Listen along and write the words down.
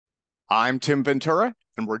I'm Tim Ventura,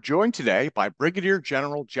 and we're joined today by Brigadier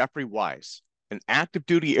General Geoffrey Weiss, an active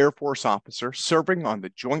duty Air Force officer serving on the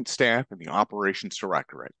Joint Staff in the Operations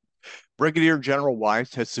Directorate. Brigadier General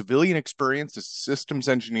Weiss has civilian experience as a systems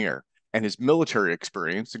engineer, and his military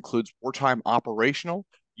experience includes wartime operational,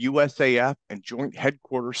 USAF, and Joint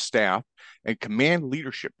Headquarters staff and command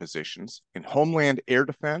leadership positions in Homeland Air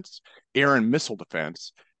Defense, Air and Missile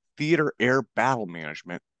Defense, Theater Air Battle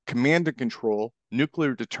Management, Command and Control,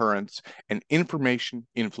 Nuclear Deterrence, and Information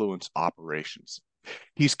Influence Operations.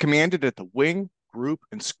 He's commanded at the wing, group,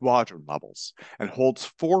 and squadron levels and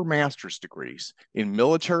holds 4 master's degrees in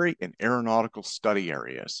military and aeronautical study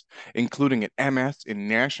areas, including an MS in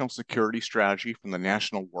National Security Strategy from the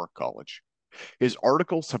National War College. His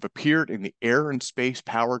articles have appeared in the Air and Space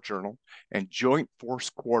Power Journal and Joint Force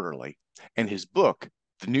Quarterly, and his book,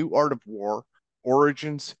 The New Art of War,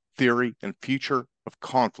 Origins, Theory, and Future of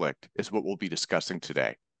Conflict, is what we'll be discussing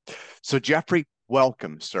today. So, Geoffrey,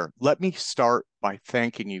 welcome, sir. Let me start by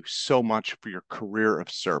thanking you so much for your career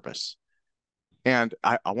of service. And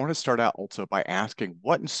I want to start out also by asking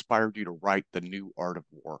what inspired you to write The New Art of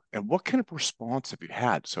War, and what kind of response have you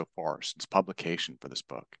had so far since publication for this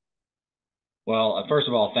book? Well, first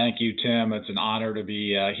of all, thank you, Tim. It's an honor to be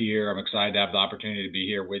here. I'm excited to have the opportunity to be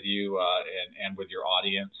here with you and with your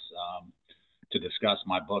audience to discuss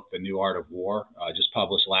my book, The New Art of War, just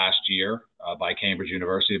published last year by Cambridge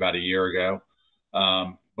University about a year ago.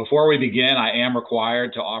 Before we begin, I am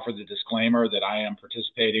required to offer the disclaimer that I am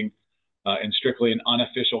participating in strictly an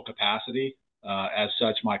unofficial capacity. As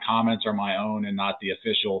such, my comments are my own and not the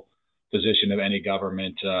official position of any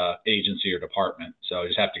government agency or department. So I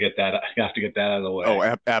just have to get that out of the way.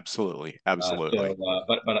 Oh, absolutely, absolutely.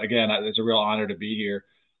 But again, it's a real honor to be here.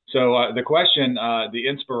 So the question, the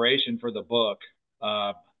inspiration for the book,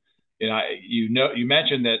 you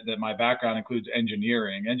mentioned that my background includes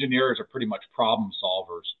engineering. Engineers are pretty much problem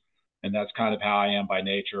solvers, and that's kind of how I am by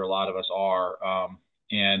nature. A lot of us are,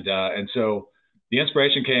 and so the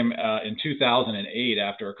inspiration came in 2008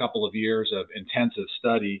 after a couple of years of intensive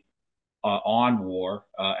study on war.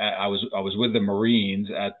 I was with the Marines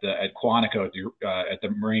at Quantico at the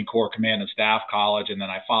Marine Corps Command and Staff College, and then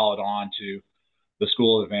I followed on to the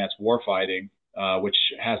School of Advanced Warfighting, which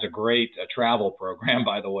has a great travel program,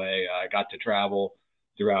 by the way. I got to travel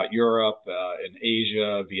throughout Europe, in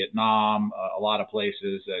Asia, Vietnam, a lot of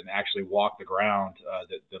places, and actually walk the ground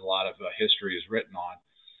that a lot of history is written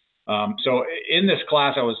on. So in this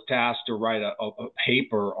class, I was tasked to write a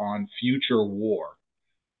paper on future war.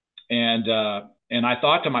 And I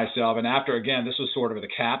thought to myself, and after, again, this was sort of the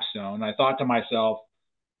capstone, I thought to myself,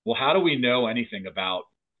 well, how do we know anything about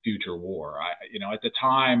future war? At the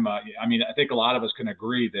time, I think a lot of us can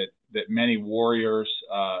agree that many warriors,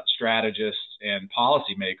 strategists, and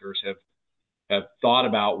policymakers have thought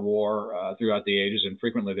about war throughout the ages, and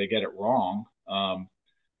frequently they get it wrong.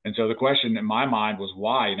 And so the question in my mind was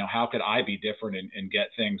why? How could I be different and get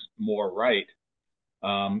things more right?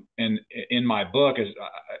 And in my book,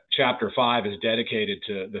 chapter 5 is dedicated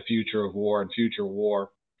to the future of war and future war.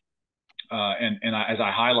 As I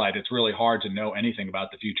highlight, it's really hard to know anything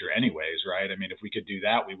about the future anyways, right? I mean, if we could do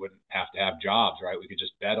that, we wouldn't have to have jobs, right? We could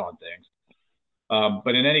just bet on things.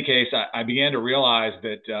 But in any case, I began to realize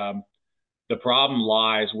that the problem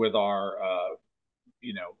lies with our,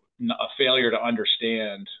 a failure to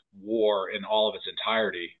understand war in all of its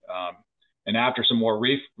entirety. And after some more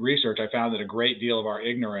research, I found that a great deal of our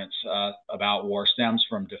ignorance about war stems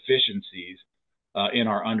from deficiencies in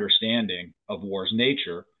our understanding of war's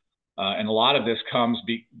nature. And a lot of this comes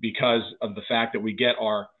because of the fact that we get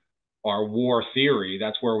our war theory.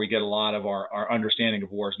 That's where we get a lot of our understanding of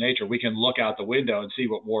war's nature. We can look out the window and see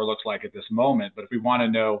what war looks like at this moment. But if we want to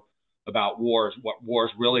know about wars, what war's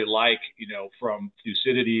really like, from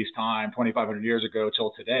Thucydides' time, 2,500 years ago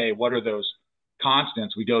till today, what are those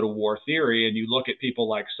constants? We go to war theory, and you look at people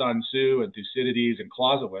like Sun Tzu and Thucydides and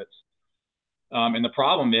Clausewitz. And the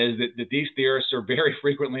problem is that these theorists are very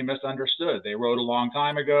frequently misunderstood. They wrote a long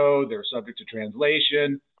time ago. They're subject to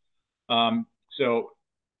translation. So,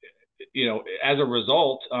 as a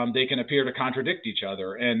result, they can appear to contradict each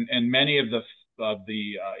other. And many of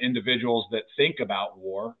the individuals that think about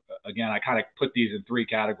war, again, I kind of put these in 3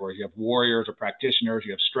 categories. You have warriors or practitioners.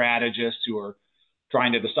 You have strategists who are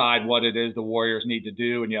trying to decide what it is the warriors need to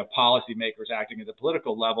do. And you have policymakers acting at the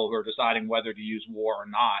political level who are deciding whether to use war or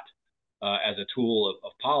not as a tool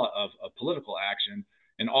of political action.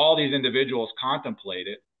 And all these individuals contemplate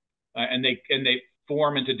it, and they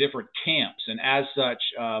form into different camps. And as such,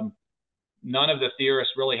 none of the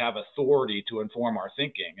theorists really have authority to inform our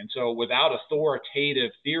thinking. And so without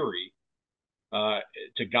authoritative theory,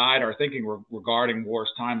 to guide our thinking regarding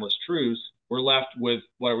war's timeless truths, we're left with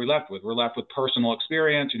what are we left with? We're left with personal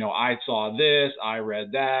experience. I saw this, I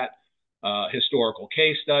read that, historical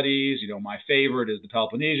case studies. My favorite is the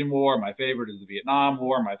Peloponnesian War. My favorite is the Vietnam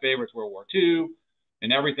War. My favorite is World War II.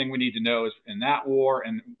 And everything we need to know is in that war.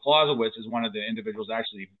 And Clausewitz is one of the individuals that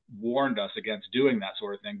actually warned us against doing that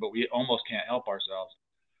sort of thing, but we almost can't help ourselves.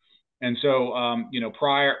 And so,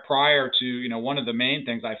 prior to, one of the main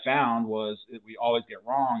things I found was that we always get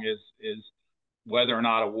wrong is whether or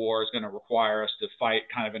not a war is going to require us to fight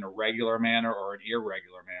kind of in a regular manner or an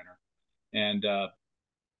irregular manner. And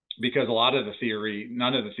because a lot of the theory,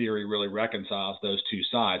 none of the theory really reconciles those two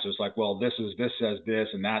sides. So it's like, well, this says this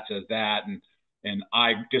and that says that. And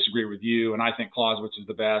I disagree with you. And I think Clausewitz is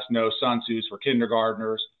the best. No, Sun Tzu's for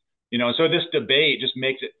kindergartners. So this debate just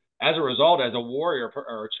makes it, as a result, as a warrior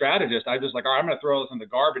or a strategist, I'm just like, all right, I'm going to throw this in the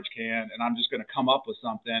garbage can and I'm just going to come up with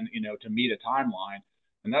something, to meet a timeline.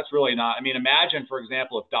 And that's really not, imagine, for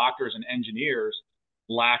example, if doctors and engineers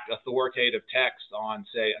lacked authoritative texts on,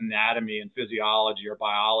 say, anatomy and physiology or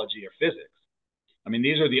biology or physics.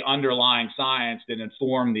 These are the underlying science that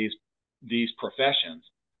inform these professions.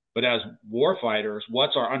 But as warfighters,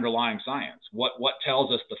 what's our underlying science? What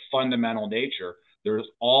tells us the fundamental nature? There's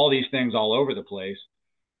all these things all over the place.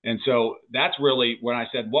 And so that's really when I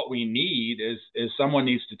said what we need is someone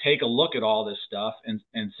needs to take a look at all this stuff and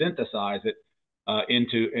synthesize it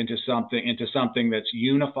into something that's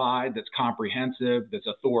unified, that's comprehensive, that's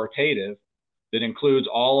authoritative, that includes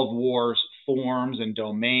all of war's forms and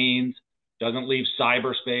domains, doesn't leave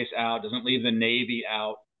cyberspace out, doesn't leave the Navy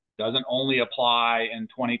out, doesn't only apply in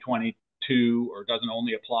 2022 or doesn't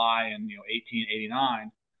only apply in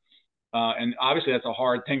 1889. And obviously that's a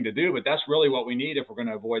hard thing to do, but that's really what we need if we're going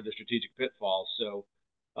to avoid the strategic pitfalls. So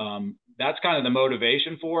that's kind of the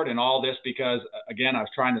motivation for it, and all this because, again, I was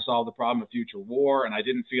trying to solve the problem of future war, and I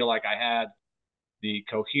didn't feel like I had the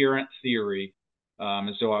coherent theory,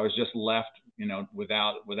 and so I was just left,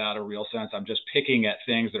 without a real sense. I'm just picking at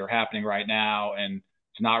things that are happening right now, and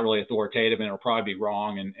it's not really authoritative, and it'll probably be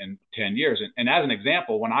wrong in 10 years. And as an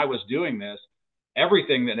example, when I was doing this,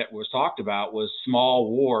 everything that it was talked about was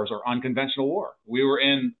small wars or unconventional war. We were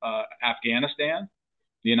in Afghanistan,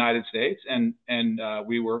 the United States, and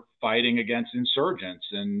we were fighting against insurgents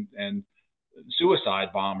and suicide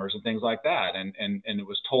bombers and things like that. And it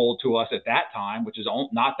was told to us at that time, which is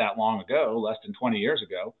not that long ago, less than 20 years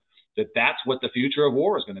ago, that that's what the future of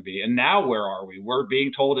war is going to be. And now where are we? We're being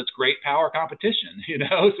told it's great power competition,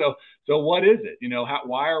 So what is it?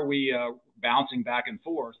 Why are we bouncing back and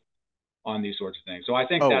forth on these sorts of things? So I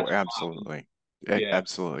think that's absolutely.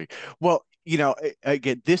 Absolutely. Well,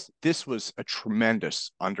 again, this was a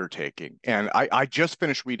tremendous undertaking, and I just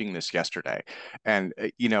finished reading this yesterday, and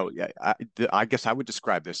I guess I would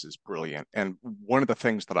describe this as brilliant. And one of the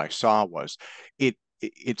things that I saw was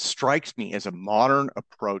it strikes me as a modern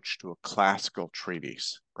approach to a classical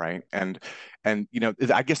treatise, right? And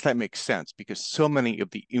I guess that makes sense because so many of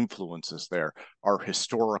the influences there are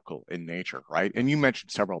historical in nature, right? And you mentioned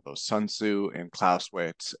several of those, Sun Tzu and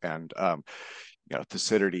Clausewitz and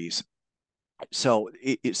Thucydides. So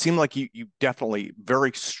it seemed like you definitely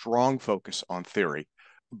very strong focus on theory,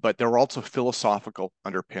 but there are also philosophical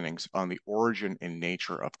underpinnings on the origin and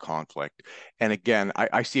nature of conflict. And again,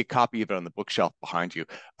 I see a copy of it on the bookshelf behind you.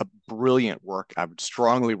 A brilliant work. I would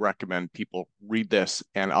strongly recommend people read this,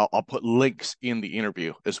 and I'll put links in the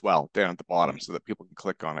interview as well down at the bottom so that people can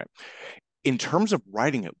click on it. In terms of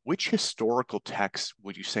writing it, which historical texts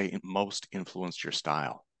would you say most influenced your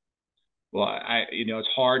style? Well, it's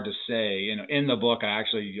hard to say. In the book,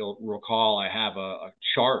 you'll recall, I have a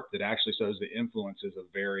chart that actually shows the influences of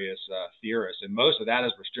various theorists, and most of that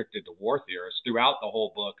is restricted to war theorists. Throughout the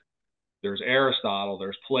whole book, there's Aristotle,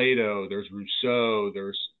 there's Plato, there's Rousseau,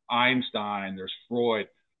 there's Einstein, there's Freud,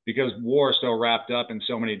 because war is so wrapped up in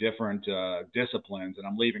so many different disciplines, and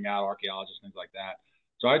I'm leaving out archaeologists, things like that.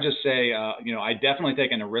 So I just say, I definitely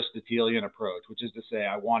take an Aristotelian approach, which is to say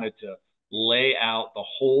I wanted to lay out the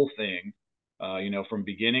whole thing, from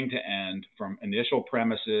beginning to end, from initial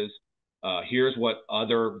premises. Here's what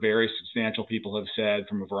other very substantial people have said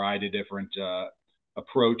from a variety of different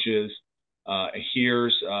approaches.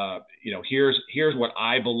 Here's what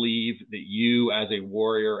I believe that you, as a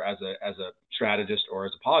warrior, as a strategist, or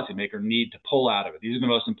as a policymaker, need to pull out of it. These are the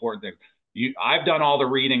most important things. I've done all the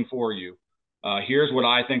reading for you. Here's what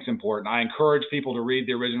I think is important. I encourage people to read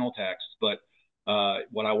the original text, but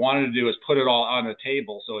what I wanted to do is put it all on a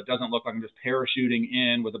table so it doesn't look like I'm just parachuting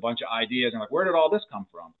in with a bunch of ideas and like, where did all this come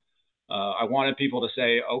from? I wanted people to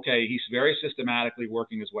say, okay, he's very systematically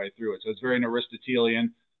working his way through it. So it's very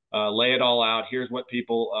Aristotelian. lay it all out. Here's what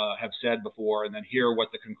people have said before, and then here are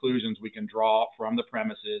what the conclusions we can draw from the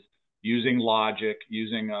premises using logic,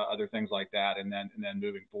 using other things like that, and then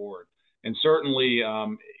moving forward. And certainly,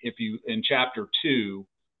 if you in chapter 2,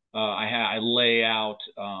 I lay out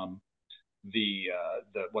the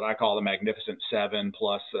what I call the Magnificent Seven,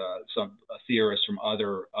 plus some theorists from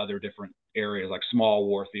other different areas, like small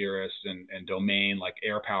war theorists and domain, like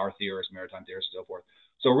air power theorists, maritime theorists, and so forth.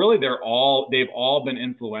 So really, they've all been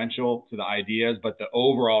influential to the ideas, but the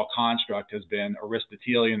overall construct has been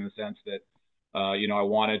Aristotelian in the sense that I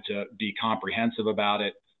wanted to be comprehensive about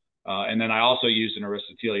it. And then I also used an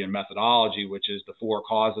Aristotelian methodology, which is the four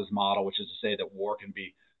causes model, which is to say that war can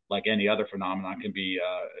be, like any other phenomenon, can be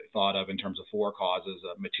thought of in terms of four causes: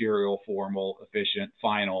 material, formal, efficient,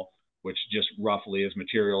 final, which just roughly is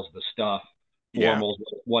materials, the stuff; formal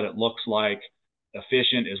is what it looks like;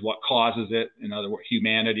 efficient is what causes it, in other words,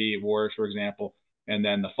 humanity, wars, for example; and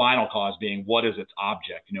then the final cause being what is its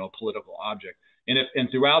object, a political object. And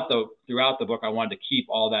throughout the book, I wanted to keep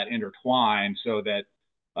all that intertwined so that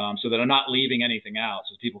I'm not leaving anything out,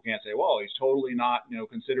 so people can't say, "Well, he's totally not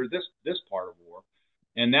considered this part of war."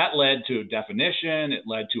 And that led to a definition. It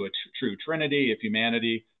led to a true trinity of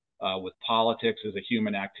humanity, with politics as a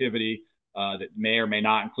human activity that may or may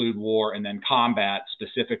not include war, and then combat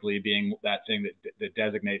specifically being that thing that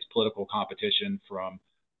designates political competition from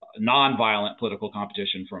non-violent political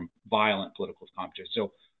competition from violent political competition.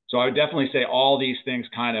 So I would definitely say all these things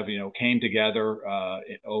kind of came together,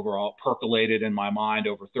 overall percolated in my mind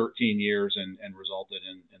over 13 years and resulted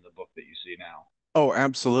in the book that you see now. Oh,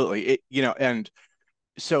 absolutely. And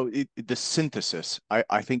so the synthesis,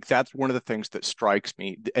 I think that's one of the things that strikes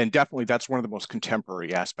me, and definitely that's one of the most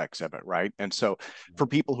contemporary aspects of it, right? And so for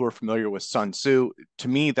people who are familiar with Sun Tzu, to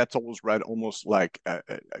me, that's always read almost like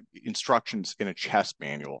instructions in a chess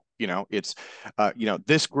manual. It's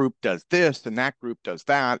this group does this and that group does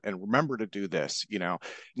that, and remember to do this.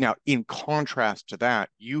 Now, in contrast to that,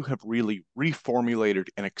 you have really reformulated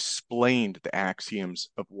and explained the axioms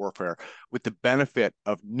of warfare with the benefit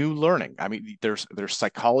of new learning. I mean, there's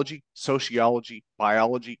psychology, sociology,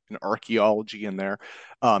 biology, and archaeology in there.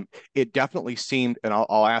 It definitely seemed, and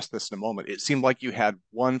I'll ask this in a moment, it seemed like you had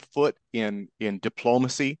one foot in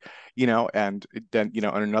diplomacy, and then, and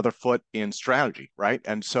another foot in strategy, right?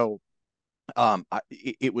 And so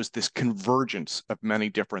it was this convergence of many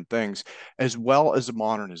different things, as well as a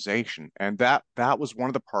modernization. And that was one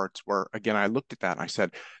of the parts where, again, I looked at that and I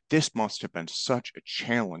said, this must have been such a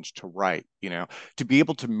challenge to write, to be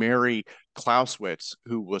able to marry Clausewitz,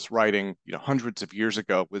 who was writing, hundreds of years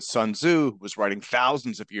ago, with Sun Tzu, who was writing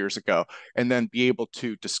thousands of years ago, and then be able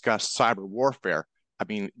to discuss cyber warfare. I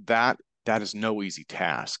mean, that is no easy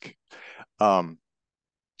task.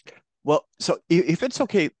 Well, so if it's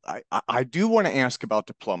okay, I do want to ask about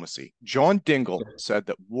diplomacy. John Dingell said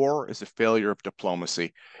that war is a failure of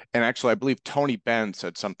diplomacy. And actually, I believe Tony Benn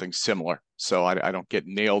said something similar. So I don't get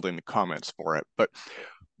nailed in the comments for it. But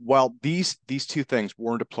while these two things,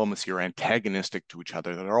 war and diplomacy, are antagonistic to each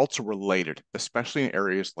other, they're also related, especially in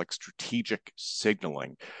areas like strategic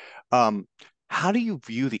signaling. How do you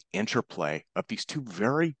view the interplay of these two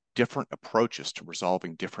very different approaches to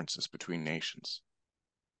resolving differences between nations?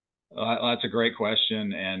 That's a great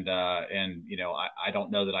question, and I don't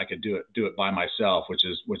know that I could do it by myself, which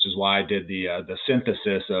is why I did the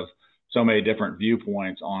synthesis of so many different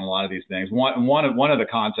viewpoints on a lot of these things. One of the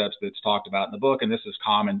concepts that's talked about in the book, and this is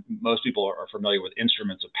common, most people are familiar with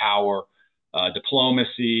instruments of power,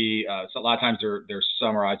 diplomacy. So a lot of times they're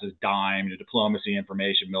summarized as DIME: diplomacy,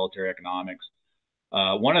 information, military, economics.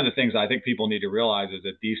 One of the things I think people need to realize is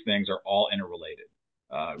that these things are all interrelated.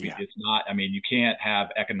 It's not, I mean, you can't have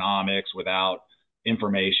economics without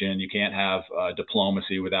information. You can't have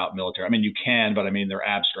diplomacy without military. I mean, you can, but I mean, they're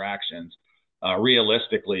abstractions.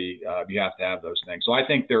 Realistically, you have to have those things. So I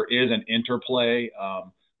think there is an interplay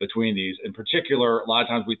between these. In particular, a lot of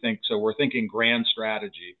times we're thinking grand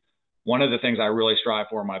strategy. One of the things I really strive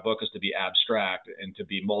for in my book is to be abstract and to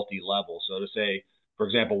be multi-level. So to say, for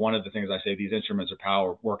example, one of the things I say, these instruments of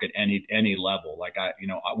power work at any level. Like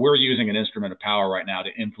we're using an instrument of power right now to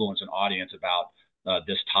influence an audience about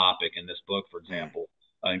this topic in this book, for example.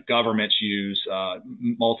 Governments use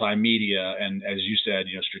multimedia and, as you said,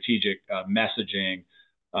 strategic messaging,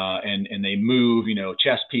 and they move,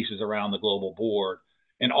 chess pieces around the global board,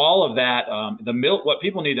 and all of that. What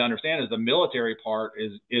people need to understand is the military part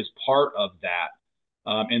is part of that.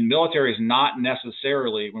 And military is not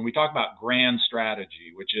necessarily, when we talk about grand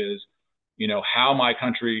strategy, which is, how my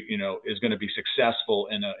country, is going to be successful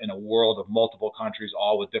in a world of multiple countries,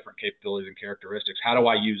 all with different capabilities and characteristics. How do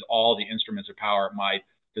I use all the instruments of power at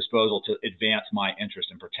disposal to advance my interest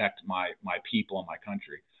and protect my people and my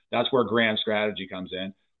country. That's where grand strategy comes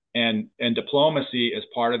in. And diplomacy is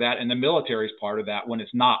part of that, and the military is part of that when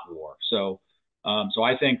it's not war. So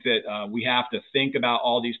I think that we have to think about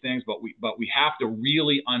all these things, but we have to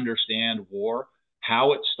really understand war,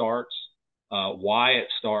 how it starts, why it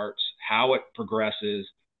starts, how it progresses,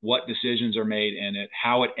 what decisions are made in it,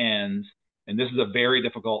 how it ends. And this is a very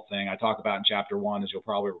difficult thing I talk about in chapter 1, as you'll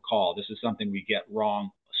probably recall. This is something we get wrong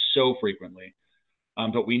so frequently.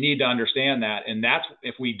 But we need to understand that. And that's,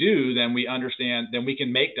 if we do, then we understand, then we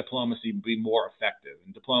can make diplomacy be more effective.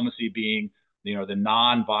 And diplomacy being, the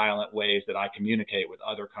nonviolent ways that I communicate with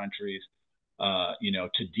other countries,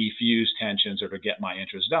 to defuse tensions or to get my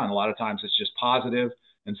interests done. A lot of times it's just positive.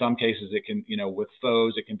 In some cases it can, with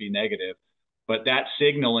foes, it can be negative. But that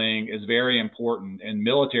signaling is very important, and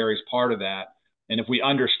military is part of that. And if we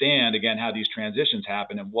understand, again, how these transitions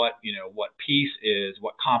happen and what peace is,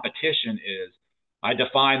 what competition is, I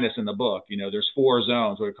define this in the book. There's 4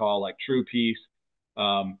 zones, what we call like true peace,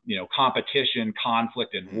 competition,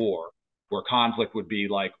 conflict, and war, where conflict would be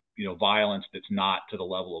like, violence that's not to the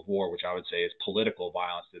level of war, which I would say is political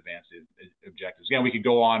violence to advance the objectives. Again, we could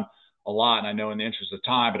go on a lot, and I know in the interest of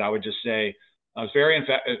time, but I would just say it's very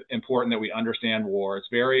important that we understand war. It's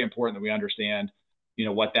very important that we understand,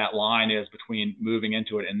 what that line is between moving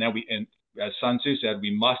into it. And then and as Sun Tzu said,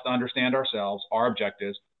 we must understand ourselves, our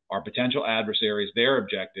objectives, our potential adversaries, their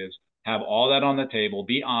objectives, have all that on the table,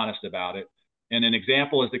 be honest about it. And an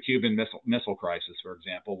example is the Cuban Missile Crisis, for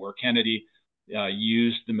example, where Kennedy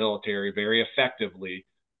used the military very effectively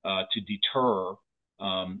to deter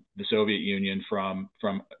the Soviet Union from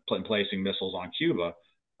placing missiles on Cuba.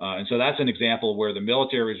 And so that's an example where the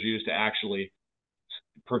military was used to actually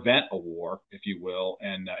prevent a war, if you will,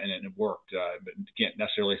 and it worked. But you can't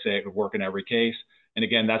necessarily say it would work in every case. And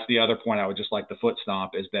again, that's the other point I would just like to foot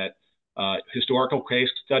stomp, is that historical case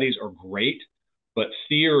studies are great, but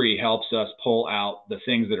theory helps us pull out the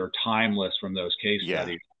things that are timeless from those case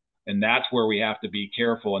studies. And that's where we have to be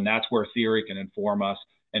careful. And that's where theory can inform us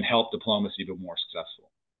and help diplomacy be more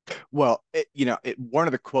successful. Well, one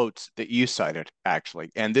of the quotes that you cited,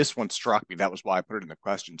 actually, and this one struck me. That was why I put it in the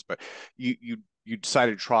questions. But you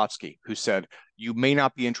cited Trotsky, who said, "You may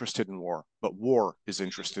not be interested in war, but war is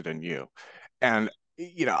interested in you." And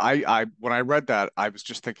I when I read that, I was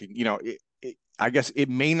just thinking, I guess it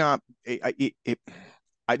may not.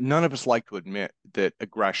 None of us like to admit that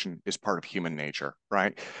aggression is part of human nature,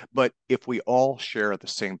 right? But if we all share the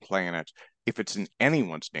same planet, if it's in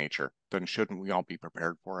anyone's nature, then shouldn't we all be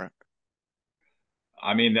prepared for it?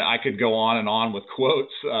 I mean, I could go on and on with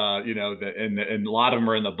quotes, and a lot of them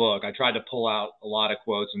are in the book. I tried to pull out a lot of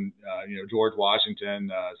quotes, and George Washington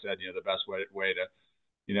said, the best way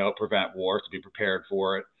to prevent war is to be prepared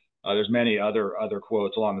for it. There's many other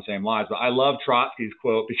quotes along the same lines, but I love Trotsky's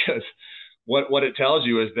quote because what it tells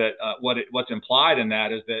you is that what's implied in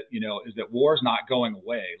that is that war is not going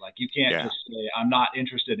away. Like, you can't just say, I'm not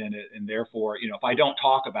interested in it, and therefore, if I don't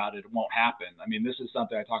talk about it, it won't happen. I mean, this is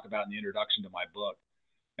something I talk about in the introduction to my book,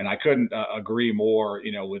 and I couldn't agree more,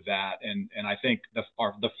 with that. And I think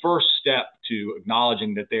the first step to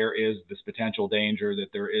acknowledging that there is this potential danger,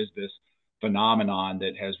 that there is this phenomenon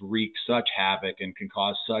that has wreaked such havoc and can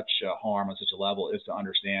cause such harm on such a level, is to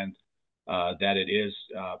understand that it is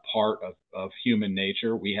part of human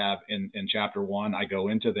nature. We have in chapter 1, I go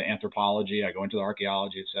into the anthropology, I go into the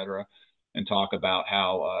archaeology, et cetera, and talk about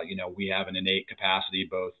how, we have an innate capacity,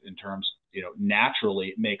 both in terms, naturally,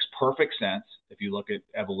 it makes perfect sense if you look at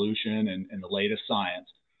evolution and the latest science,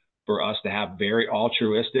 for us to have very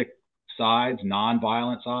altruistic sides,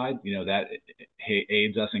 nonviolent side, that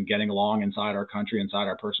aids us in getting along inside our country, inside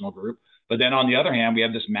our personal group. But then on the other hand, we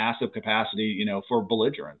have this massive capacity, for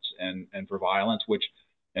belligerence and for violence, which,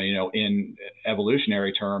 in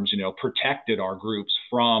evolutionary terms, protected our groups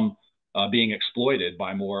from being exploited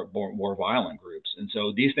by more violent groups. And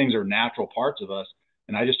so these things are natural parts of us,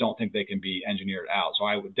 and I just don't think they can be engineered out. So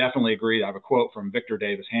I would definitely agree. I have a quote from Victor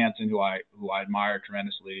Davis Hanson, who I admire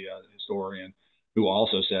tremendously, a historian, who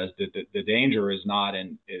also says that the danger is not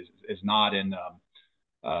in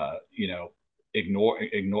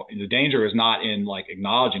the danger is not in like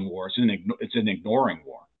acknowledging war. It's in ignoring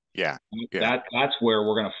war. Yeah. That's where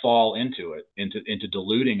we're going to fall into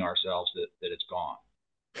deluding ourselves that it's gone.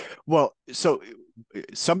 Well, so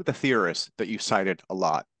some of the theorists that you cited a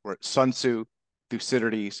lot were Sun Tzu,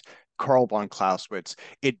 Thucydides, Karl von Clausewitz.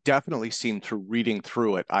 It definitely seemed, through reading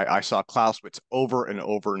through it, I saw Clausewitz over and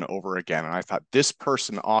over and over again, and I thought, this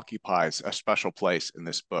person occupies a special place in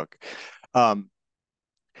this book.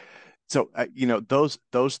 So,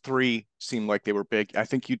 those three seem like they were big. I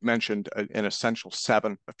think you'd mentioned an essential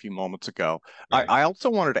seven a few moments ago. Right. I also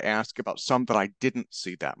wanted to ask about some that I didn't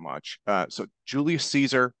see that much. So Julius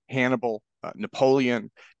Caesar, Hannibal,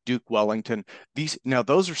 Napoleon, Duke Wellington.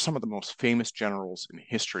 Those are some of the most famous generals in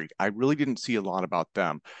history. I really didn't see a lot about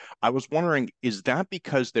them. I was wondering, is that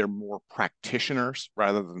because they're more practitioners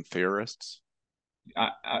rather than theorists?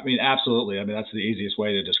 I mean, absolutely. I mean, that's the easiest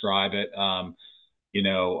way to describe it. You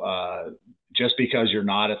know, just because you're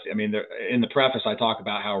not I mean, in the preface, I talk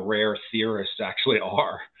about how rare theorists actually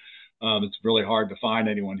are. It's really hard to find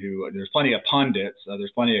anyone there's plenty of pundits,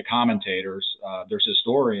 there's plenty of commentators, there's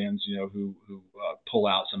historians, who pull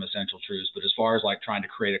out some essential truths. But as far as like trying to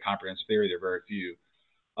create a comprehensive theory, there are very few.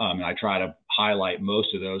 And I try to highlight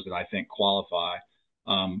most of those that I think qualify.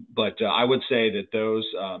 But I would say that those,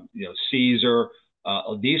 Caesar,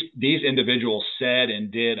 these individuals said and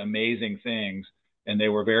did amazing things, and they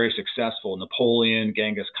were very successful. Napoleon,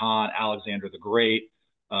 Genghis Khan, Alexander the Great,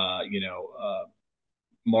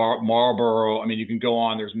 Marlborough. I mean, you can go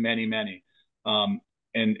on. There's many, many.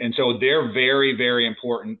 And so they're very, very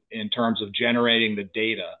important in terms of generating the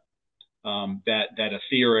data that a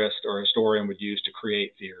theorist or a historian would use to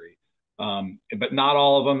create theory. But not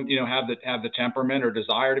all of them, have the temperament or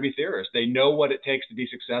desire to be theorists. They know what it takes to be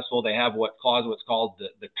successful. They have what Clausewitz called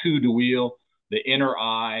the coup de wheel, the inner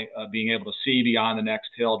eye, being able to see beyond the next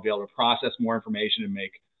hill, to be able to process more information and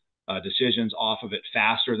make decisions off of it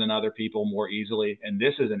faster than other people, more easily. And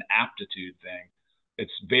this is an aptitude thing.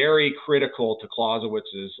 It's very critical to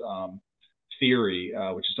Clausewitz's theory,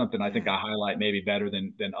 which is something I think I highlight maybe better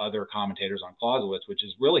than other commentators on Clausewitz, which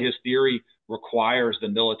is really his theory requires the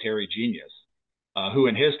military genius, who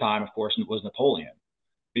in his time, of course, was Napoleon,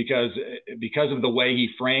 because of the way he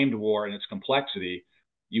framed war and its complexity.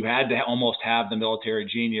 You had to almost have the military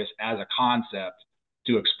genius as a concept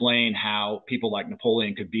to explain how people like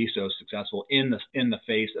Napoleon could be so successful in the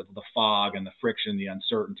face of the fog and the friction, the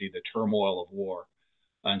uncertainty, the turmoil of war.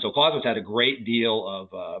 And so Clausewitz had a great deal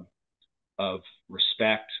of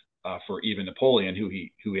respect for even Napoleon, who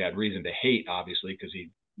he had reason to hate, obviously, because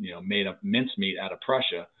he made a mincemeat out of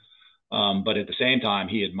Prussia. But at the same time,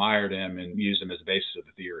 he admired him and used him as a basis of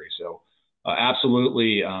the theory. So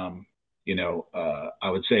absolutely, I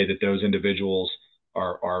would say that those individuals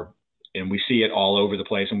are, and we see it all over the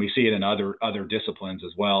place, and we see it in other disciplines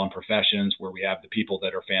as well, and professions where we have the people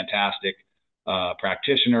that are fantastic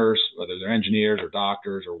practitioners, whether they're engineers or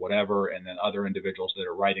doctors or whatever, and then other individuals that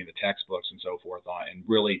are writing the textbooks and so forth on, and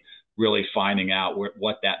really finding out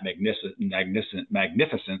what that magnificence,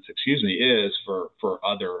 is for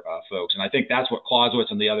other folks. And I think that's what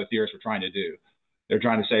Clausewitz and the other theorists were trying to do. They're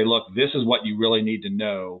trying to say, look, this is what you really need to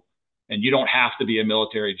know. And you don't have to be a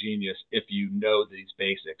military genius if you know these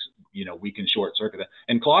basics. We can short circuit that.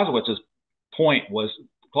 And Clausewitz's point was,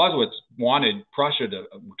 Clausewitz wanted Prussia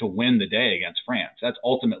to win the day against France. That's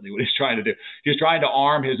ultimately what he's trying to do. He's trying to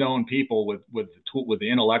arm his own people with the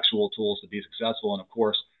intellectual tools to be successful. And of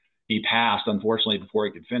course, he passed, unfortunately, before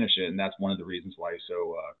he could finish it. And that's one of the reasons why he's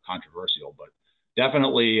so controversial. But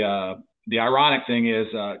definitely, the ironic thing is,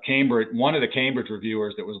 Cambridge, one of the Cambridge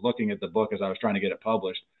reviewers that was looking at the book as I was trying to get it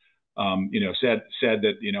published, said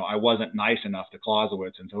that I wasn't nice enough to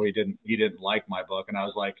Clausewitz, and so he didn't like my book. And I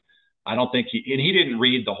was like, I don't think he didn't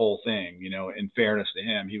read the whole thing. In fairness to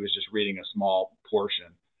him, he was just reading a small portion.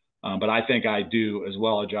 But I think I do as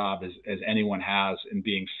well a job as anyone has in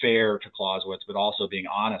being fair to Clausewitz, but also being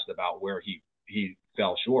honest about where he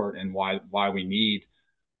fell short and why we need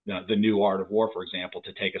the new art of war, for example,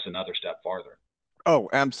 to take us another step farther. Oh,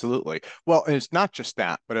 absolutely. Well, and it's not just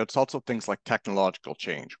that, but it's also things like technological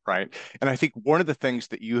change, right? And I think one of the things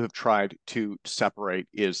that you have tried to separate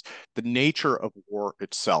is the nature of war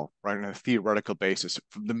itself, right, on a theoretical basis,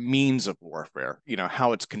 from the means of warfare,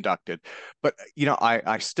 how it's conducted. But, I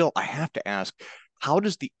have to ask, how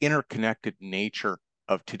does the interconnected nature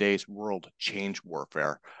of today's world change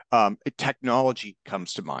warfare? Technology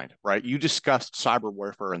comes to mind, right? You discussed cyber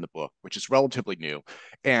warfare in the book, which is relatively new.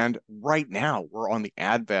 And right now, we're on the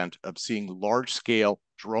advent of seeing large scale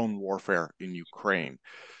drone warfare in Ukraine.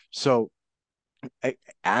 So,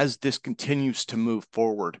 as this continues to move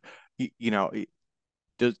forward,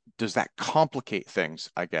 does that complicate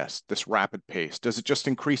things, I guess, this rapid pace? Does it just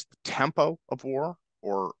increase the tempo of war,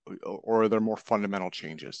 or are there more fundamental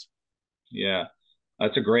changes? Yeah,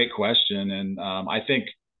 that's a great question. And I think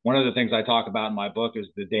one of the things I talk about in my book is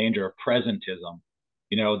the danger of presentism.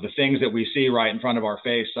 The things that we see right in front of our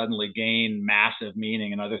face suddenly gain massive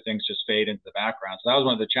meaning, and other things just fade into the background. So that was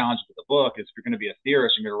one of the challenges of the book, is if you're going to be a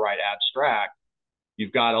theorist and you're going to write abstract,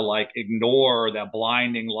 you've got to ignore that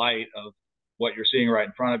blinding light of what you're seeing right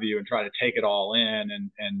in front of you and try to take it all in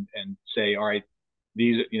and say, all right,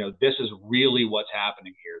 these, this is really what's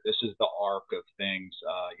happening here. This is the arc of things,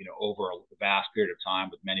 over a vast period of time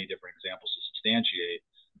with many different examples to substantiate.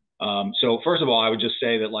 So first of all, I would just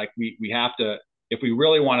say that like we have to, if we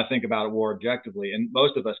really want to think about a war objectively, and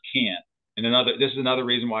most of us can't. And this is another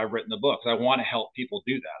reason why I've written the book, because I want to help people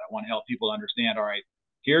do that. I want to help people understand, all right,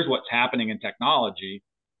 here's what's happening in technology.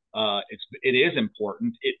 It is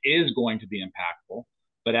important. It is going to be impactful.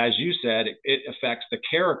 But as you said, it affects the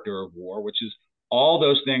character of war, which is all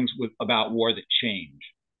those things about war that change.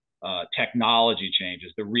 Technology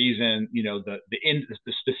changes. The reason, the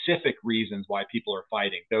specific reasons why people are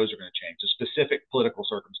fighting, those are going to change. The specific political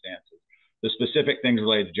circumstances, the specific things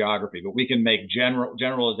related to geography. But we can make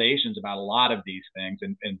generalizations about a lot of these things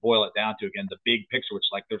and boil it down to, again, the big picture,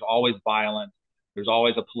 which like there's always violence, there's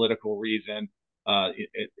always a political reason.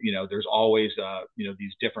 There's always,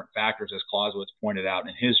 these different factors, as Clausewitz pointed out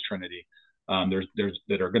in his Trinity. There's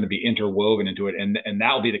that are going to be interwoven into it, and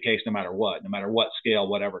that will be the case no matter what scale,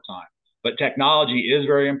 whatever time. But technology is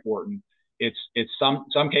very important. It's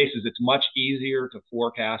some cases it's much easier to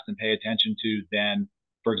forecast and pay attention to than,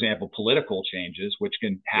 for example, political changes, which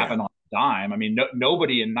can happen on a dime. I mean,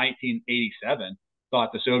 nobody in 1987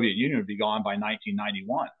 thought the Soviet Union would be gone by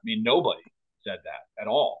 1991. I mean, nobody said that at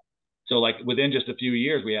all. So like within just a few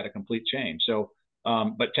years, we had a complete change. So,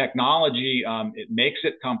 but technology, it makes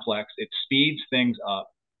it complex. It speeds things up.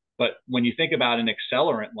 But when you think about an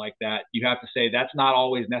accelerant like that, you have to say that's not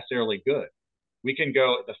always necessarily good. We can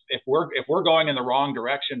go, if we're going in the wrong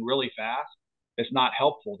direction really fast, it's not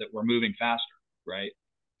helpful that we're moving faster, right?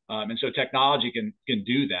 And so technology can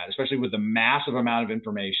do that, especially with the massive amount of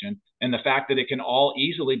information and the fact that it can all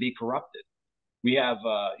easily be corrupted. We have,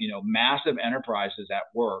 massive enterprises at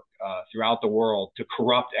work throughout the world to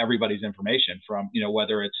corrupt everybody's information from,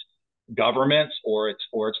 whether it's governments or it's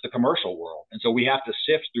the commercial world. And so we have to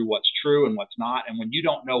sift through what's true and what's not. And when you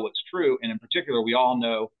don't know what's true, and in particular, we all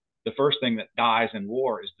know the first thing that dies in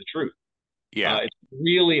war is the truth. Yeah. It's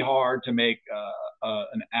really hard to make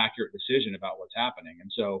an accurate decision about what's happening.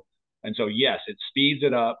 And so, yes, it speeds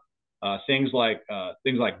it up. Things like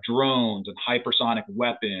drones and hypersonic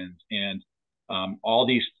weapons and all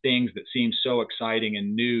these things that seem so exciting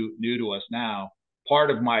and new to us now. Part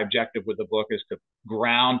of my objective with the book is to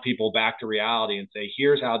ground people back to reality and say,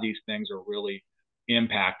 here's how these things are really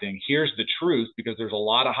impacting. Here's the truth, because there's a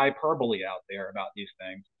lot of hyperbole out there about these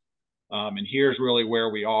things. And here's really where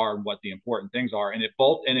we are and what the important things are. And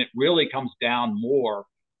it really comes down more,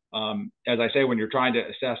 as I say, when you're trying to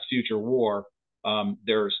assess future war,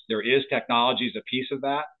 there is technology as a piece of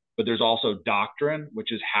that. But there's also doctrine,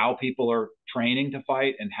 which is how people are training to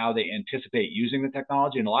fight and how they anticipate using the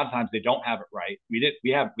technology. And a lot of times they don't have it right. We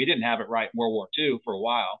didn't have it right in World War II for a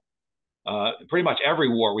while. Pretty much every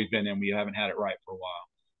war we've been in, we haven't had it right for a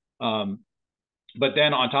while. But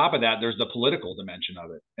then on top of that, there's the political dimension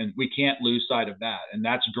of it, and we can't lose sight of that. And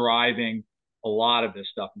that's driving a lot of this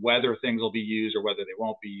stuff, whether things will be used or whether they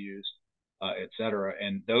won't be used, et cetera.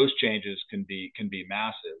 And those changes can be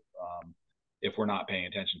massive. If we're not paying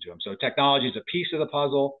attention to them. So technology is a piece of the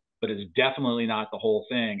puzzle, but it's definitely not the whole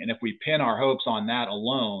thing. And if we pin our hopes on that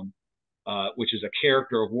alone, which is a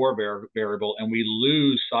character of war variable, and we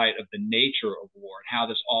lose sight of the nature of war and how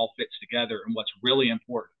this all fits together and what's really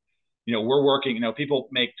important. We're working, people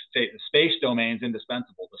say the space domain's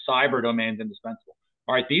indispensable, the cyber domain's indispensable.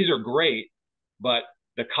 All right, these are great, but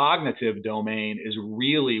the cognitive domain is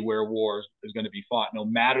really where war is going to be fought, no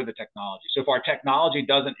matter the technology. So if our technology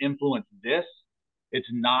doesn't influence this, it's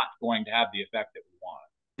not going to have the effect that we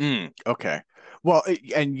want. Okay. Well,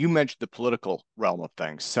 and you mentioned the political realm of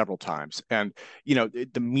things several times, and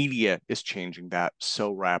the media is changing that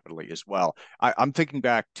so rapidly as well. I'm thinking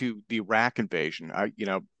back to the Iraq invasion.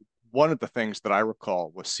 One of the things that I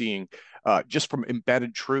recall was seeing just from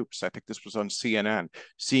embedded troops, I think this was on CNN,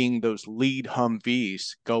 seeing those lead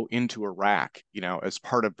Humvees go into Iraq, as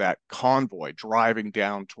part of that convoy driving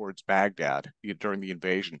down towards Baghdad during the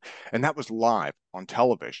invasion. And that was live on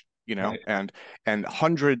television, Right. and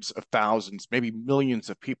hundreds of thousands, maybe millions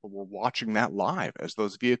of people were watching that live as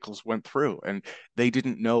those vehicles went through, and they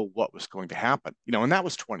didn't know what was going to happen, and that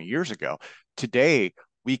was 20 years ago. Today,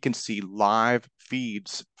 we can see live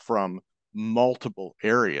feeds from multiple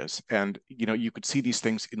areas, and you could see these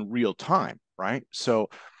things in real time, right? So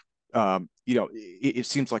it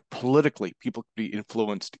seems like politically people could be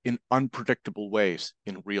influenced in unpredictable ways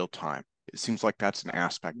in real time. It seems like that's an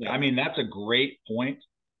aspect. Yeah, I mean, that's a great point,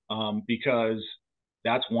 because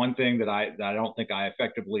that's one thing that I don't think I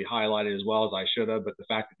effectively highlighted as well as I should have, but the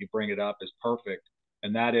fact that you bring it up is perfect.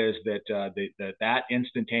 and that is that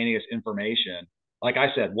instantaneous information. Like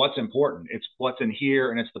I said, what's important? It's what's in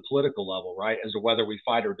here, and it's the political level, right? As to whether we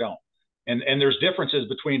fight or don't. And there's differences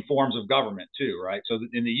between forms of government too, right? So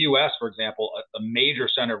in the U.S., for example, a major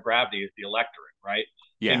center of gravity is the electorate, right?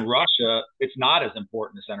 Yeah. In Russia, it's not as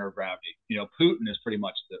important a center of gravity. Putin is pretty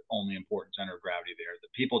much the only important center of gravity there. The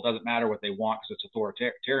people, it doesn't matter what they want because it's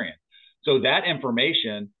authoritarian. So that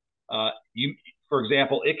information, for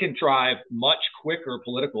example, it can drive much quicker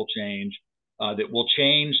political change that will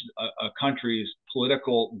change a country's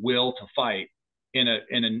political will to fight in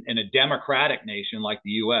a democratic nation like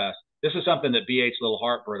the U.S. This is something that B.H. Little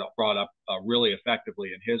Hart brought up really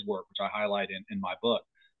effectively in his work, which I highlight in my book.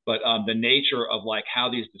 But the nature of like how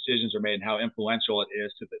these decisions are made and how influential it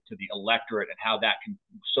is to the electorate and how that can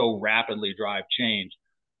so rapidly drive change.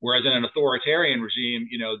 Whereas in an authoritarian regime,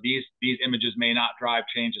 these images may not drive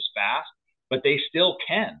change as fast, but they still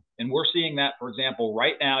can. And we're seeing that, for example,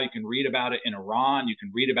 right now. You can read about it in Iran. You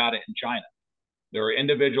can read about it in China. There are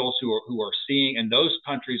individuals who are seeing, and those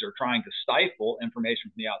countries are trying to stifle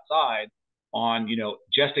information from the outside on,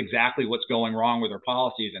 just exactly what's going wrong with their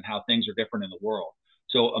policies and how things are different in the world.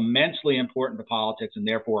 So immensely important to politics, and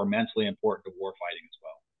therefore immensely important to war fighting as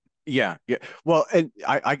well. Yeah, yeah. Well, and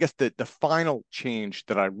I guess the final change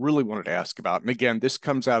that I really wanted to ask about, and again, this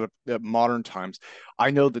comes out of modern times.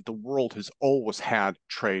 I know that the world has always had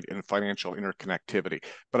trade and financial interconnectivity,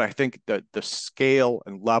 but I think that the scale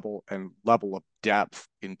and level of depth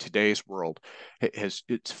in today's world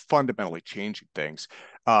it's fundamentally changing things.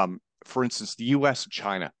 For instance, the U.S. and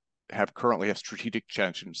China currently have strategic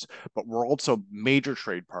tensions, but we're also major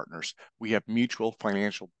trade partners. We have mutual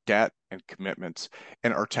financial debt and commitments,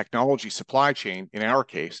 and our technology supply chain, in our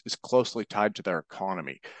case, is closely tied to their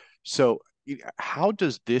economy. So how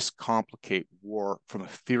does this complicate war from a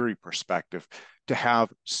theory perspective to have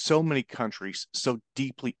so many countries so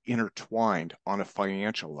deeply intertwined on a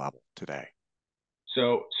financial level today?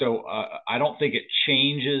 So I don't think it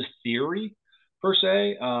changes theory per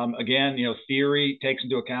se. Again, theory takes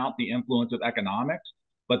into account the influence of economics,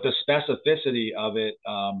 but the specificity of it,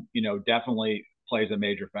 definitely plays a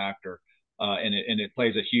major factor, and it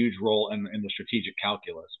plays a huge role in the strategic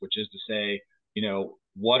calculus, which is to say,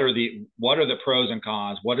 what are the pros and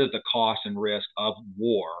cons, what is the cost and risk of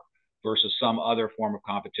war versus some other form of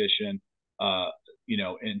competition,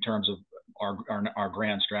 in terms of our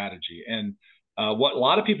grand strategy. And what a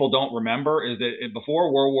lot of people don't remember is that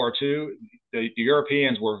before World War II, the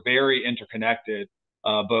Europeans were very interconnected,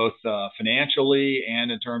 both financially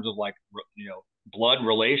and in terms of blood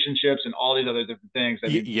relationships and all these other different things. I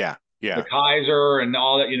mean, yeah. The Kaiser and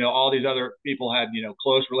all that, all these other people had,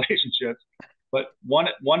 close relationships. But one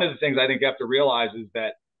of the things I think you have to realize is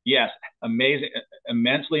that, yes,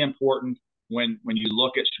 immensely important when you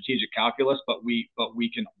look at strategic calculus, but we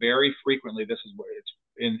can very frequently, this is where it's,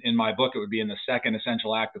 in my book, it would be in the second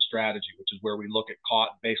essential act of strategy, which is where we look at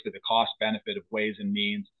basically the cost benefit of ways and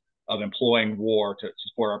means of employing war to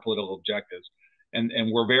support our political objectives.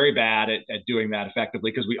 And we're very bad at doing that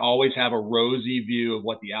effectively because we always have a rosy view of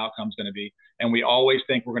what the outcome's going to be. And we always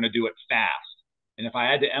think we're going to do it fast. And if I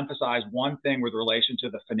had to emphasize one thing with relation to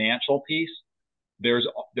the financial piece, there's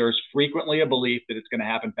frequently a belief that it's going to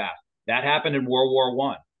happen fast. That happened in World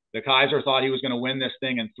War I. The Kaiser thought he was going to win this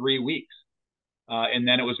thing in 3 weeks. And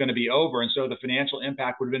then it was going to be over. And so the financial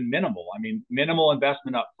impact would have been minimal. I mean, minimal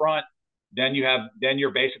investment up front. Then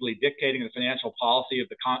you're basically dictating the financial policy of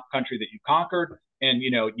the country that you conquered. And,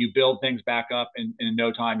 you build things back up and in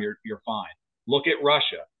no time you're fine. Look at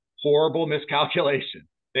Russia. Horrible miscalculation.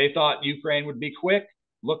 They thought Ukraine would be quick.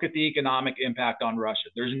 Look at the economic impact on Russia.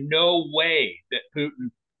 There's no way that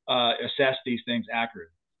Putin assessed these things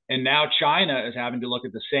accurately. And now China is having to look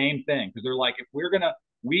at the same thing because they're like,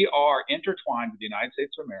 we are intertwined with the United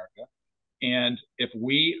States of America. And if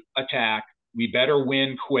we attack, we better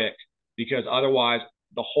win quick because otherwise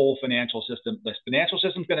the whole financial system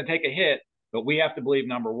is going to take a hit. But we have to believe,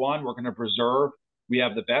 number one, we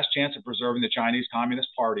have the best chance of preserving the Chinese Communist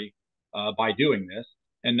Party by doing this.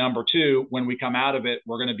 And number two, when we come out of it,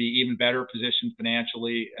 we're going to be even better positioned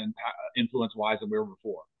financially and influence-wise than we were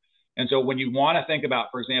before. And so when you want to think about,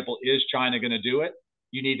 for example, is China going to do it?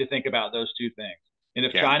 You need to think about those two things. And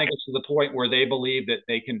if China gets to the point where they believe that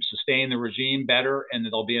they can sustain the regime better and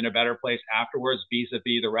that they'll be in a better place afterwards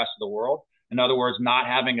vis-a-vis the rest of the world, in other words, not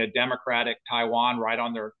having a democratic Taiwan right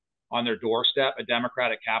on their doorstep, a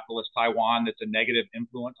democratic capitalist Taiwan that's a negative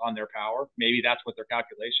influence on their power, maybe that's what their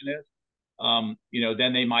calculation is,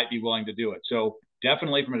 then they might be willing to do it. So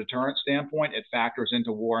definitely from a deterrence standpoint, it factors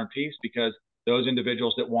into war and peace because those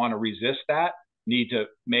individuals that want to resist that need to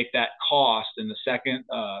make that cost in the second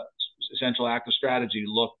essential act of strategy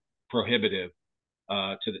look prohibitive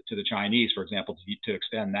to the Chinese, for example, to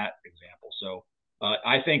extend that example. So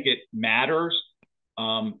I think it matters,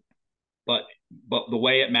 but the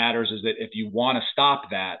way it matters is that if you want to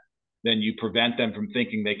stop that, then you prevent them from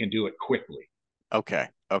thinking they can do it quickly. Okay.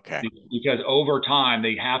 Okay. Because over time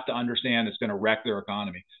they have to understand it's going to wreck their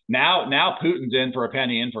economy. Now Putin's in for a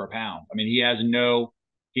penny, in for a pound. I mean, he has no.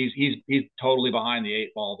 He's totally behind the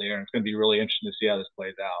eight ball there, and it's going to be really interesting to see how this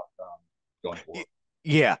plays out going forward.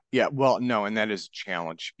 Yeah, yeah. Well, no, and that is a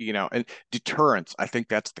challenge, and deterrence, I think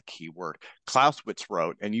that's the key word. Clausewitz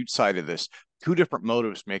wrote, and you cited this, two different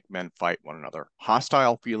motives make men fight one another,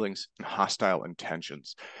 hostile feelings and hostile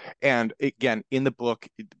intentions. And again, in the book,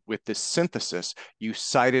 with this synthesis, you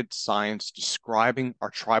cited science describing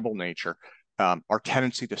our tribal nature, our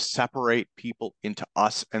tendency to separate people into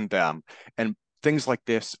us and them. And things like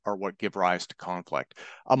this are what give rise to conflict.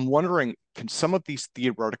 I'm wondering, can some of these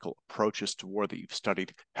theoretical approaches to war that you've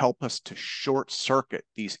studied help us to short circuit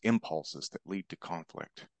these impulses that lead to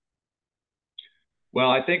conflict? Well,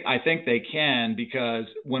 I think they can, because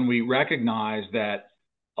when we recognize that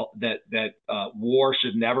war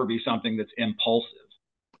should never be something that's impulsive,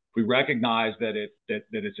 we recognize that it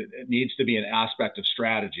needs to be an aspect of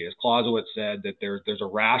strategy. As Clausewitz said, that there's a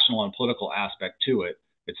rational and political aspect to it.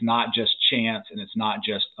 It's not just chance, and it's not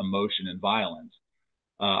just emotion and violence.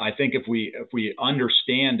 I think if we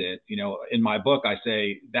understand it, in my book I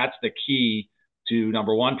say that's the key to,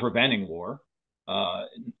 number one, preventing war,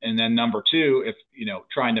 and then number two, if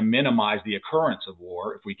trying to minimize the occurrence of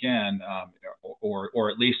war if we can,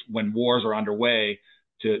 or at least when wars are underway,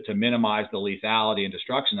 to minimize the lethality and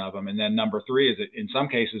destruction of them. And then number three is that in some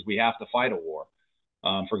cases we have to fight a war.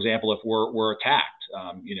 For example, if we're attacked,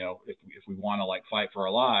 if we want to fight for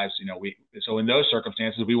our lives, so in those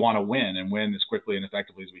circumstances we want to win, and win as quickly and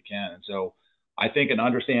effectively as we can. And so I think an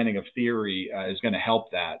understanding of theory is going to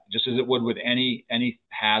help that, just as it would with any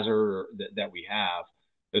hazard that we have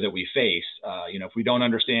or that we face. If we don't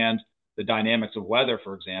understand the dynamics of weather,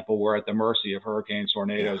 for example, we're at the mercy of hurricanes,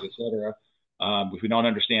 tornadoes, et cetera. If we don't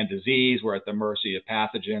understand disease, we're at the mercy of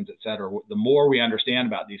pathogens, et cetera. The more we understand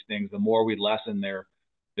about these things, the more we lessen their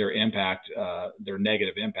impact, their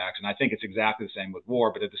negative impacts. And I think it's exactly the same with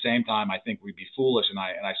war. But at the same time, I think we'd be foolish, and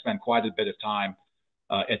I spend quite a bit of time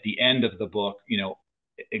at the end of the book,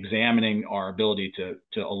 examining our ability to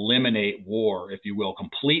eliminate war, if you will,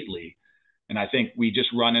 completely. And I think we just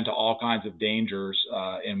run into all kinds of dangers,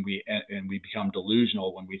 and we become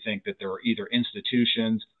delusional when we think that there are either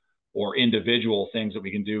institutions or individual things that we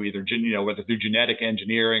can do, either whether through genetic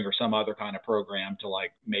engineering or some other kind of program to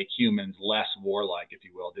make humans less warlike, if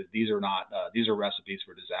you will. These are recipes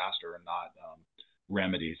for disaster and not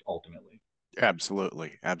remedies ultimately.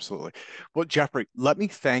 Absolutely. Absolutely. Well, Geoffrey, let me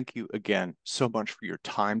thank you again so much for your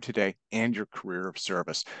time today and your career of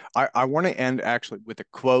service. I want to end actually with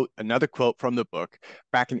another quote from the book.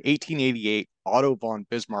 Back in 1888, Otto von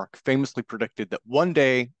Bismarck famously predicted that one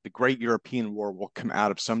day the great European war will come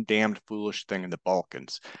out of some damned foolish thing in the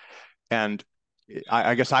Balkans. And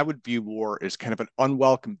I guess I would view war as kind of an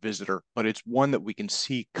unwelcome visitor, but it's one that we can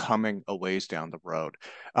see coming a ways down the road.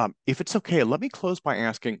 If it's okay, let me close by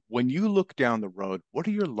asking, when you look down the road, what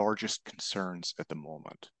are your largest concerns at the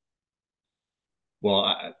moment? Well,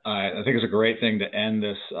 I think it's a great thing to end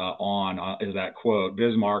this on is that quote.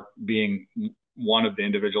 Bismarck being one of the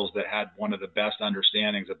individuals that had one of the best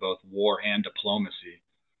understandings of both war and diplomacy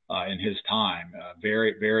in his time.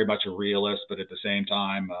 Very, very much a realist, but at the same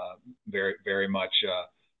time, very, very much,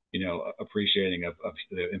 appreciating of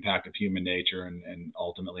the impact of human nature and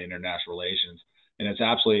ultimately international relations. And it's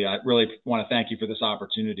absolutely, I really want to thank you for this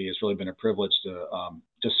opportunity. It's really been a privilege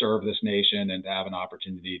to serve this nation and to have an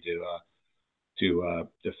opportunity to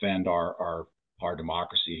defend our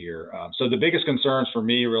democracy here. So the biggest concerns for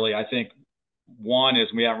me, really, I think, one is,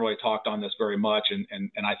 we haven't really talked on this very much, and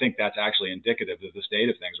I think that's actually indicative of the state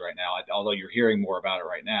of things right now, although you're hearing more about it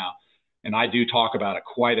right now. And I do talk about it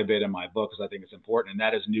quite a bit in my book because I think it's important, and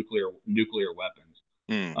that is nuclear weapons.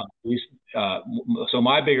 Mm. So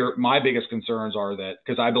my biggest concerns are that,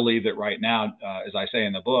 because I believe that right now, as I say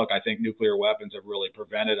in the book, I think nuclear weapons have really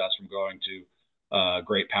prevented us from going to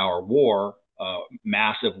great power war,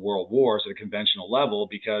 massive world wars at a conventional level,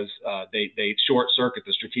 because they short circuit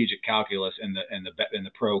the strategic calculus in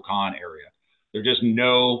the pro-con area. There's just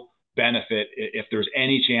no benefit if there's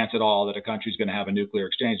any chance at all that a country's going to have a nuclear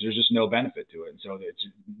exchange. There's just no benefit to it, and so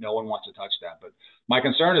no one wants to touch that. But my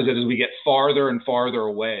concern is that as we get farther and farther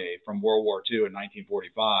away from World War II in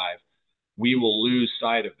 1945, we will lose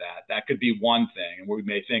sight of that. That could be one thing, and we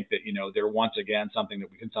may think that they're once again something that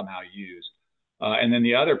we can somehow use. And then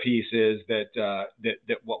the other piece is that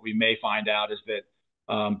what we may find out is that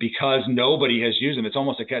because nobody has used them, it's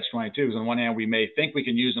almost a catch-22. Because on one hand, we may think we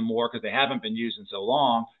can use them more because they haven't been used in so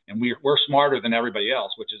long, and we're smarter than everybody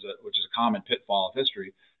else, which is a common pitfall of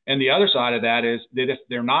history. And the other side of that is that if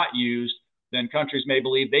they're not used, then countries may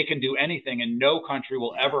believe they can do anything, and no country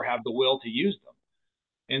will ever have the will to use them.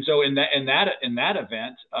 And so in that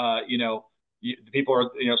event, people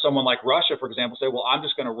are, someone like Russia, for example, say, well, I'm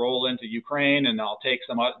just going to roll into Ukraine and I'll take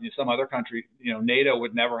some other country. NATO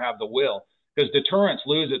would never have the will, because deterrence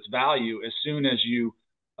loses its value as soon as you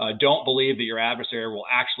don't believe that your adversary will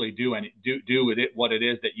actually do with it what it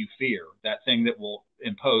is that you fear, that thing that will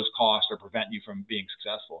impose cost or prevent you from being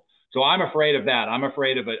successful. So I'm afraid of that. I'm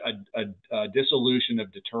afraid of a dissolution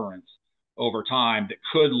of deterrence over time that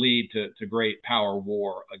could lead to great power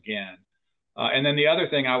war again. And then the other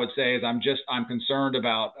thing I would say is I'm concerned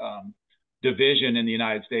about division in the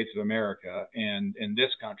United States of America and in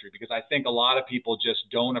this country, because I think a lot of people just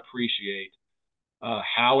don't appreciate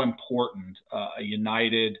how important a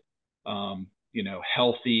united,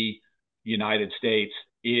 healthy United States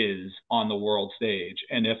is on the world stage.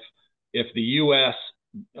 And if the U.S.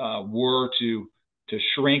 Were to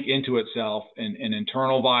shrink into itself in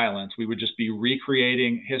internal violence, we would just be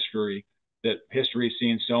recreating history that history's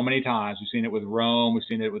seen so many times. We've seen it with Rome. We've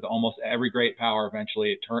seen it with almost every great power.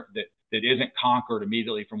 Eventually, that isn't conquered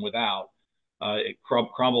immediately from without. It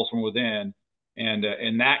crumbles from within. And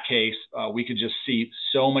in that case, we could just see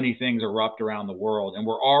so many things erupt around the world, and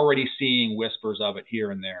we're already seeing whispers of it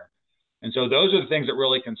here and there. And so those are the things that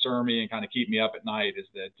really concern me and kind of keep me up at night. Is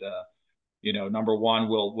that number one,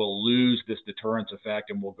 we'll lose this deterrence effect,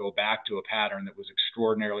 and we'll go back to a pattern that was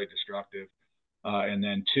extraordinarily destructive. And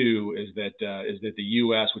then two is that the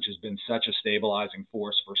U.S., which has been such a stabilizing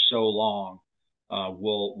force for so long,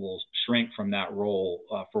 will shrink from that role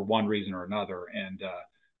for one reason or another,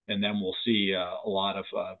 and then we'll see a lot of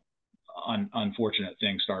unfortunate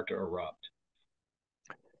things start to erupt.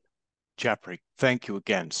 Geoffrey, thank you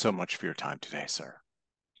again so much for your time today, sir.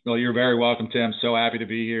 Well, you're very welcome, Tim. So happy to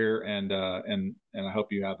be here, and I hope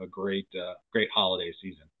you have a great holiday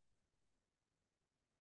season.